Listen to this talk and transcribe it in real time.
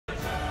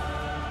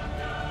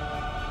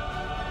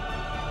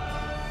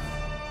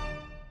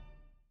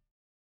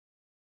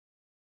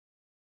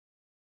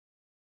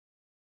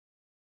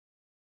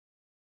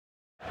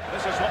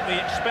we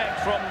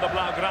expect from the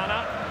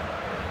Blaugrana.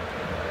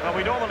 Well,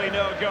 we normally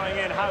know going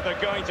in how they're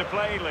going to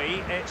play,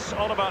 Lee. It's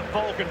all about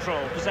ball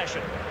control,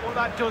 possession. What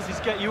that does is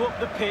get you up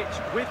the pitch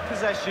with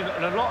possession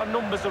and a lot of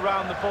numbers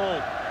around the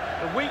ball.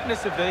 The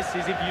weakness of this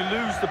is if you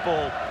lose the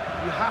ball,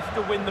 you have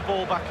to win the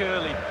ball back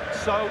early.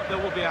 So there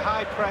will be a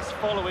high press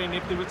following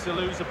if they were to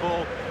lose a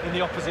ball in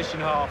the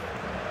opposition half.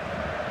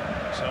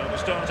 So the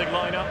starting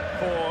lineup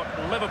for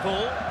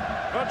Liverpool.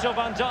 Virgil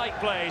van Dijk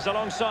plays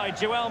alongside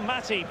Joel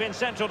Matip in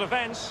central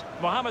defence.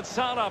 Mohamed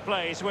Salah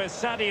plays with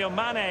Sadio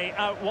Mane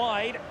out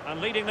wide. And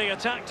leading the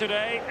attack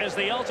today is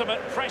the ultimate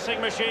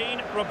pressing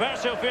machine,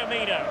 Roberto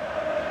Firmino.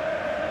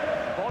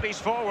 Bodies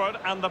forward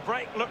and the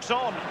break looks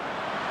on.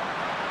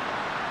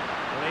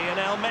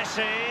 Lionel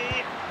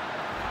Messi.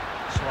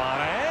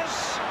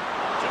 Suarez.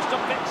 Just a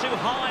bit too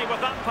high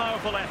with that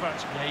powerful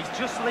effort. Yeah, he's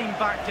just leaned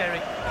back,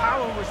 Derek.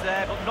 Power was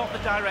there, but not the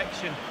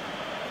direction.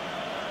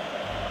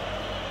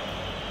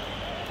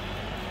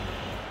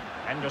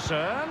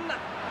 Henderson.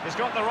 He's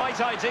got the right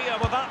idea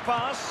with that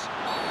pass.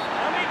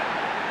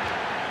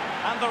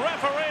 And the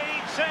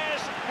referee says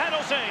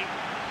penalty.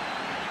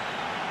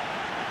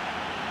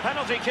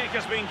 Penalty kick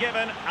has been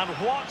given, and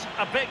what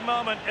a big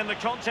moment in the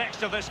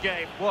context of this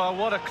game. Well,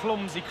 what a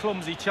clumsy,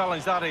 clumsy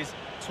challenge that is.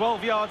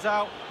 12 yards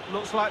out,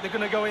 looks like they're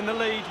going to go in the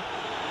lead.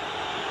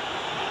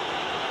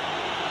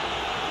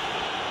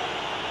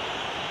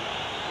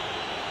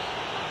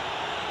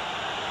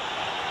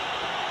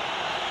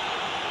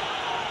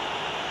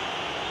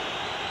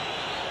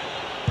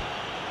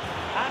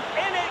 And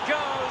in it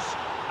goes,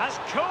 as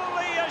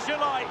coolly as you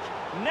like.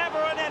 Never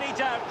in any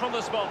doubt from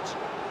the spot.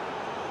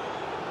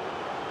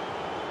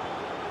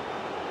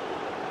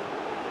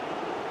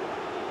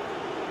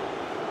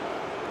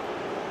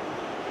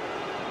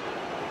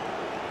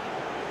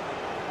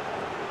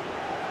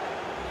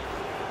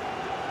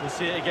 We'll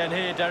see it again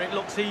here, Derek.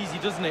 Looks easy,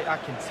 doesn't it? I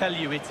can tell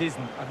you it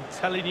isn't. I'm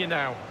telling you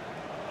now.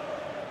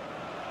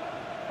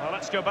 Well,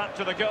 let's go back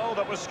to the goal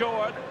that was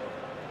scored.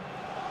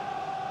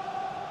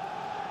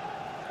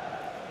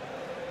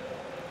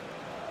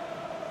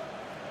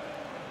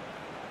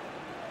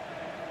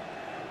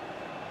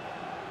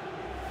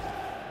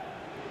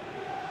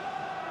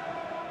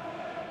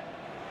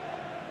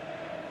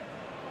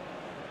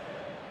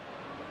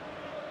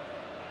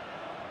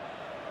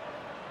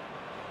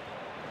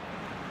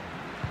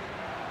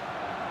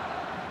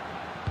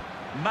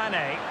 Mane,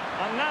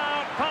 and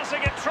now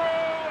passing it through.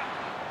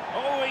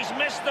 Oh, he's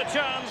missed the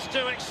chance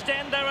to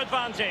extend their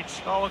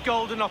advantage. Oh, a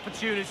golden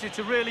opportunity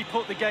to really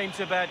put the game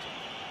to bed.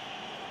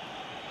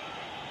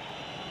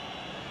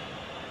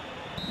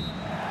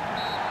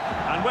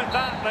 And with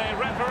that, the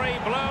referee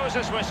blows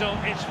his whistle.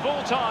 It's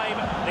full-time,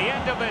 the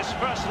end of this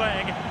first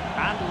leg,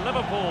 and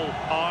Liverpool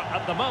are,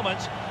 at the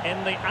moment,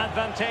 in the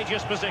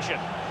advantageous position.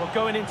 Well,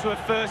 going into a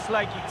first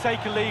leg, you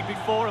take a lead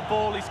before a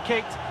ball is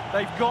kicked.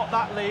 They've got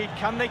that lead.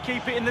 Can they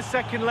keep it in the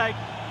second leg?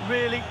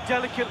 Really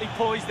delicately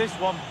poised, this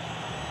one.